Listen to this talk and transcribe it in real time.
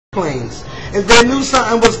Planes. If they knew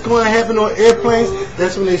something was going to happen on airplanes,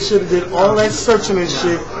 that's when they should have did all that searching and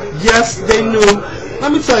shit. Yes, they knew.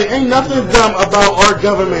 Let me tell you, ain't nothing dumb about our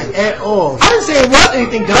government at all. I didn't say it was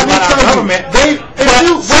anything dumb about our government.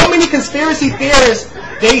 So many conspiracy theorists,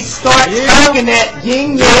 they start talking that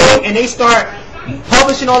yin yang, and they start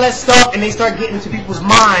publishing all that stuff, and they start getting into people's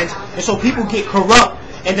minds, and so people get corrupt.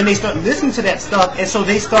 And then they start listening to that stuff, and so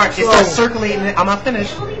it starts circulating. I'm not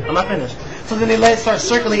finished. So then they let it start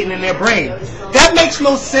circulating in their brain. That makes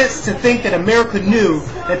no sense to think that America knew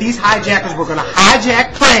that these hijackers were going to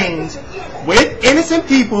hijack planes with innocent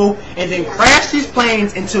people and then crash these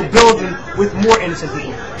planes into buildings with more innocent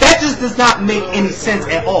people. That just does not make any sense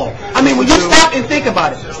at all. I mean, when you stop and think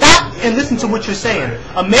about it, stop and listen to what you're saying.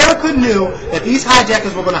 America knew that these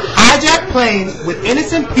hijackers were going to hijack planes with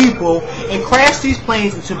innocent people and crash these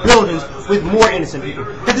planes into buildings with more innocent people.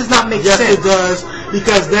 That does not make sense. Yes, it does,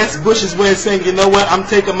 because that's Bush's way of saying, you know what, I'm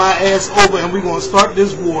taking my ass over and we're going to start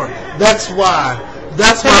this war. That's why.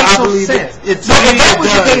 That's why I believe it. If that was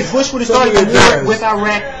the case, Bush would have started the war with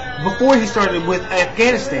Iraq before he started with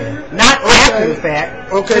Afghanistan, not after the fact.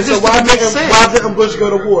 Okay, so why didn't Bush go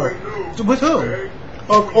to war? With who?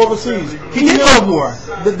 Overseas. He did go to war.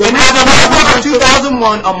 In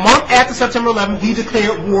 2001, a month after September 11th, he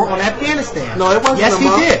declared war on Afghanistan. No, it wasn't. Yes, he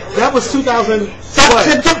did. That was 2000.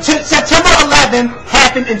 September 11th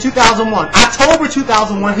happened in 2001. October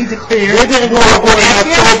 2001, he declared. They didn't go to war in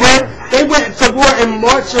October. They went to war in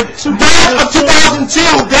March of 2002.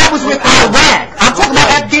 That was with Iraq. I'm talking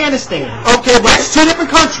about Afghanistan. Okay, but that's two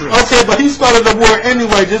different countries. Okay, but he started the war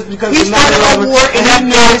anyway, just because he started the war in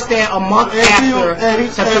Afghanistan a month after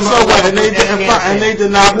September 11th. And they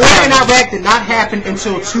did not. War in Iraq did not happen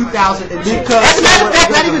until 2002. As a matter of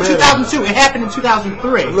fact, not even 2002. It happened in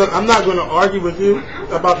 2003. Look, I'm not going to argue with you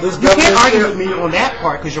about this government. You can't argue with me on that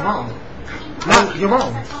part because you're wrong. No, you're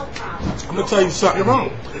wrong. I'm going to tell you something. You're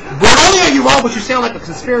wrong. Not only are you wrong, but you sound like a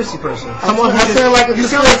conspiracy person. Someone who sound like a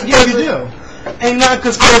conspiracy person. You do. Ain't not a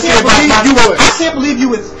conspiracy about my voice. I can't believe you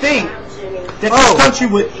would think that this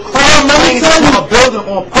country would crash planes into a building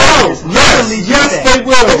on purpose. Yes, they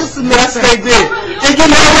will. Yes, they did. And you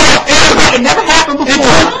know what? It never happened before.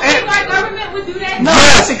 Our government would do that? No,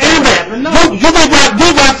 it never happened.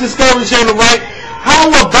 You watch Discovery Channel, right?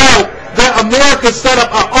 How about that America set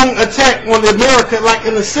up our own attack on America, like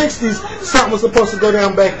in the 60s, something was supposed to go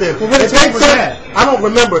down back then. Well, what attack was that? I don't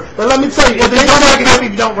remember, but let me tell you. Well, if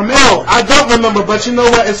you don't remember. No, I don't remember, but you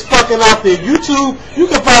know what? It's fucking out there. YouTube, you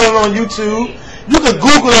can find it on YouTube. You can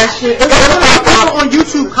Google that shit. There's a lot of people on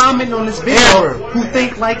YouTube commenting on this video who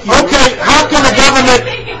think like you. Okay, how can the government?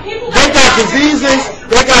 They got diseases.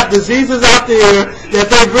 They got diseases out there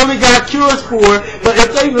that they really got cures for. But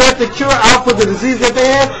if they let the cure out for the disease that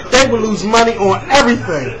they have, they will lose money on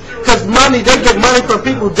everything. Because money, they get money from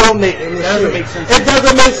people donating. It doesn't make sense. It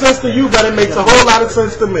doesn't make sense to you, but it makes a whole lot of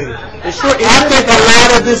sense to me. I think a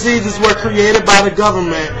lot of diseases were created by the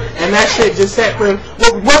government, and that shit just happened.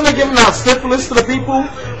 Wasn't they giving out syphilis to the people?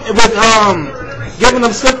 With giving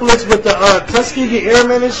them syphilis with the Tuskegee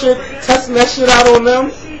Airmen and shit, testing that shit out on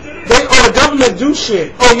them. The government do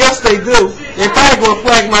shit. Oh yes, they do. They probably gonna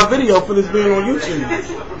flag my video for this being on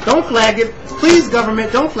YouTube. Don't flag it, please,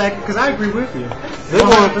 government. Don't flag it, because I agree with you.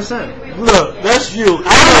 100%. Look, that's you.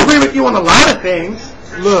 I don't agree with you on a lot of things.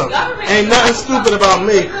 Look, ain't nothing stupid about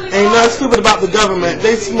me. Ain't nothing stupid about the government.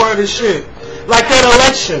 They smart as shit. Like that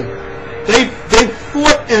election. They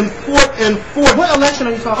fought and fought and fought. What election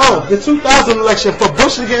are you talking about? The 2000 election for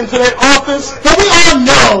Bush to get into their office. But we all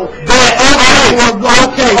know that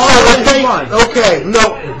Okay,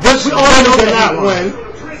 no, Bush really did not win.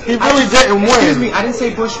 He really didn't win. Excuse me, I didn't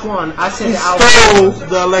say Bush won. I said he stole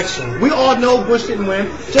the election. We all know Bush didn't win,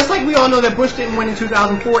 just like we all know that Bush didn't win in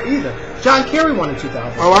 2004 either. John Kerry won in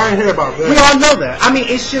 2000. Oh, I didn't hear about that. We all know that. I mean,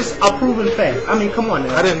 it's just a proven fact. I mean, come on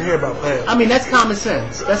now. I didn't hear about that. I mean, that's common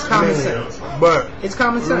sense. That's common sense. But it's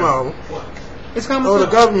common sense. No. It's common sense.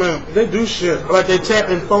 The government, they do shit. Like they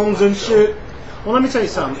tapping phones and shit. Well, let me tell you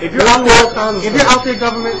something. If you're out there,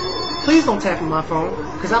 government, please don't tap on my phone,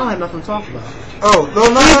 because I don't have nothing to talk about. Oh, no.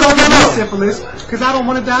 Syphilis, because I don't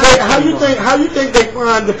want to die. Wait, how you think they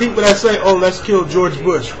find the people that say, "Oh, let's kill George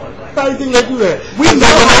Bush"? How do you think they do that? We know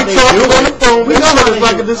how they do on the phone. We know how it's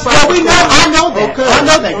like a disciple. We know. I know that. Okay. I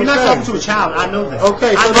know that. You're not talking to a child. I know that.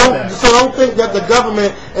 Okay, so don't think that the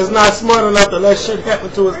government is not smart enough to let shit happen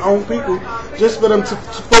to its own people just for them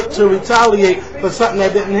to retaliate for something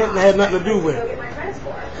that had nothing to do with it.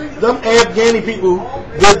 Them Afghani people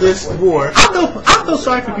did this war. I feel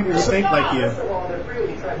sorry for people who think like you.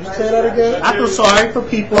 You say that again? I feel sorry for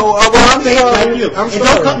people who think like you. And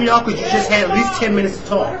don't cut me off because you just had at least 10 minutes to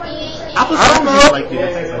talk. I don't know. Like you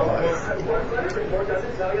to think like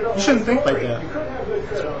that. You shouldn't think like that.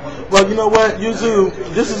 Well, you know what, Yuzu,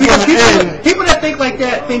 this is Because going to end. people that think like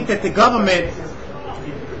that think that the government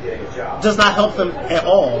does not help them at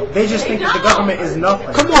all. They just think that the government is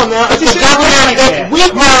nothing. Come on now, if the government, we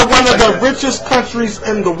are one of the richest countries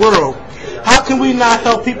in the world. How can we not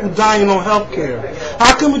help people dying on health care?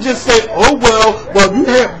 How can we just say, oh well, you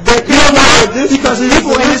have this because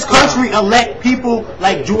people in this country elect people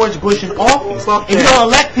like George Bush in office. If you don't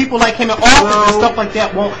elect people like him in office and stuff like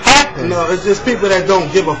that won't happen. No, it's just people that don't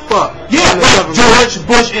give a fuck. Yeah, like George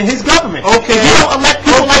Bush and his government. Okay. If you don't elect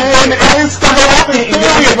people like him and stuff like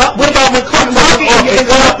that, what about when Clinton was in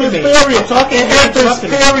office? I'm talking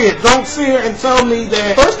period. Don't sit here and tell me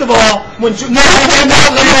that. First of all, when Bill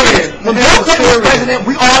Clinton was president,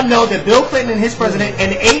 we all know that Bill Clinton and his president, in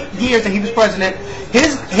the 8 years that he was president,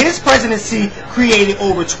 his presidency created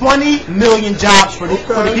over 20 million jobs for the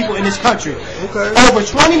people in this country. Over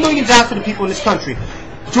 20 million jobs for the people in this country.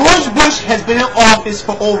 George Bush has been in office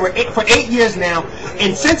for 8 years now,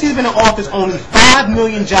 and since he's been in office, only 5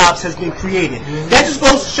 million jobs has been created. That just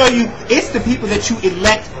goes to show you it's the people that you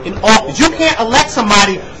elect in office. You can't elect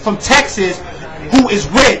somebody from Texas who is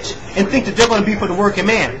rich and think that they're going to be for the working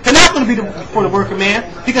man. They're not going to be for the working man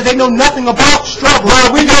because they know nothing about struggle.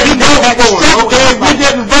 Well, we didn't vote for it. We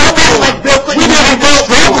didn't vote for it. Like Bill Clinton, we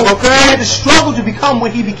had to struggle to become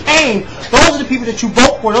what he became. Those are the people that you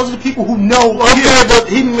vote for. Those are the people who know. But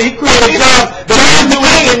he created jobs. You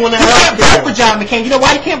can't vote for John McCain. You know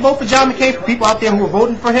why you can't vote for John McCain? For people out there who are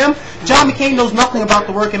voting for him, John McCain knows nothing about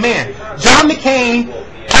the working man. John McCain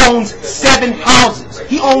owns 7 houses.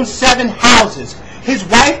 He owns 7 houses. His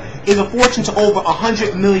wife is a fortune to over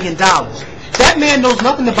 $100 million. That man knows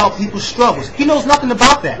nothing about people's struggles. He knows nothing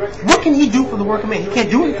about that. What can he do for the working man? He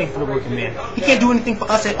can't do anything for the working man. He can't do anything for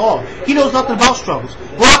us at all. He knows nothing about struggles.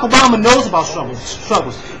 Barack Obama knows about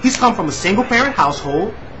struggles. He's come from a single-parent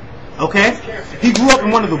household. Okay? He grew up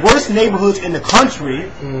in one of the worst neighborhoods in the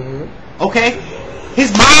country. Okay?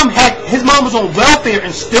 His mom was on welfare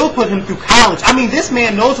and still put him through college. I mean, this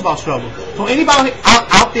man knows about struggle. So anybody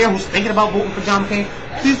out there who's thinking about voting for John McCain,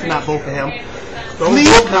 please do not vote for him. Please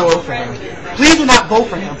do not vote for him. Please do not vote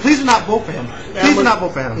for him. Please do not vote for him. Please do not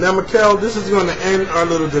vote for him. Now, Mikkel, this is going to end our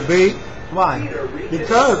little debate. Why?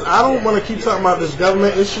 Because I don't want to keep talking about this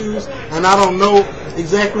government issues, and I don't know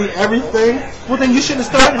exactly everything. Well, then you shouldn't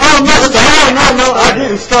start. No, I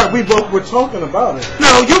didn't start. We both were talking about it.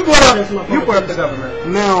 No, you brought up the government.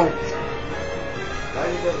 Now,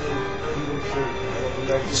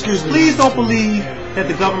 excuse me. Please don't believe that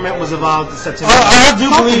the government was involved in September. I do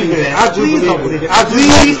believe it. I do believe it.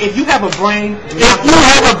 Please, if you have a brain,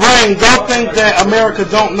 don't think that America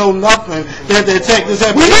don't know nothing. That they take this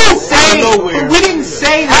out of nowhere. We didn't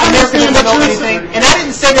say that America didn't know anything, and I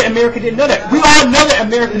didn't say that America didn't know that. We all know that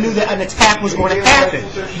America knew that an attack was going to happen.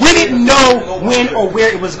 We didn't know when or where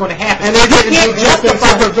it was going to happen. And they didn't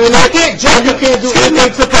justify it. You can't do anything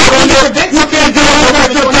to prevent it. You can't do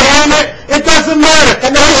anything to prevent it. It doesn't matter.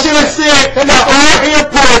 And they should have said at our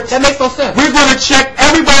airport, that makes no sense. We're going to check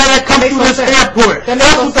everybody that comes through this airport. That's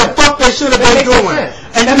what the fuck they should have been doing.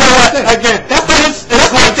 And you know what? Again, that's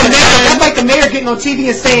like the mayor getting on TV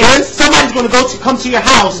and saying somebody's going to come to your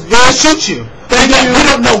house and shoot you. We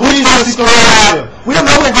don't know which house he's going to go to. We don't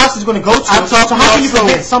know what house he's going to go to. So how can you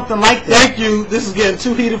prevent something like that? Thank you. This is getting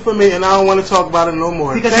too heated for me, and I don't want to talk about it no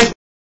more.